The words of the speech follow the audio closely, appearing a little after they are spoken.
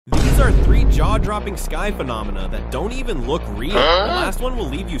are 3 jaw-dropping sky phenomena that don't even look real. The last one will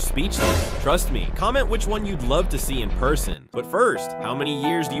leave you speechless. Trust me, comment which one you'd love to see in person. But first, how many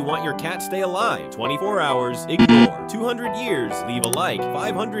years do you want your cat stay alive? 24 hours, ignore. 200 years, leave a like.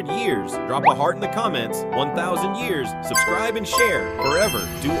 500 years, drop a heart in the comments. 1,000 years, subscribe and share. Forever,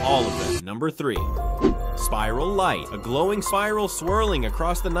 do all of them. Number 3. Spiral light, a glowing spiral swirling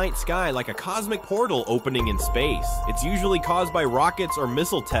across the night sky like a cosmic portal opening in space. It's usually caused by rockets or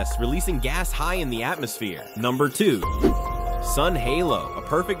missile tests releasing gas high in the atmosphere. Number 2. Sun halo, a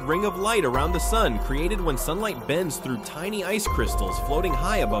perfect ring of light around the sun created when sunlight bends through tiny ice crystals floating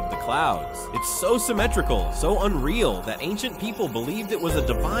high above the clouds. It's so symmetrical, so unreal, that ancient people believed it was a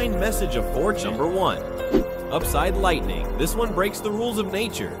divine message of fortune. Number 1. Upside lightning. This one breaks the rules of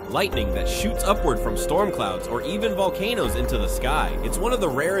nature. Lightning that shoots upward from storm clouds or even volcanoes into the sky. It's one of the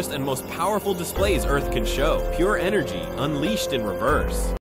rarest and most powerful displays Earth can show. Pure energy, unleashed in reverse.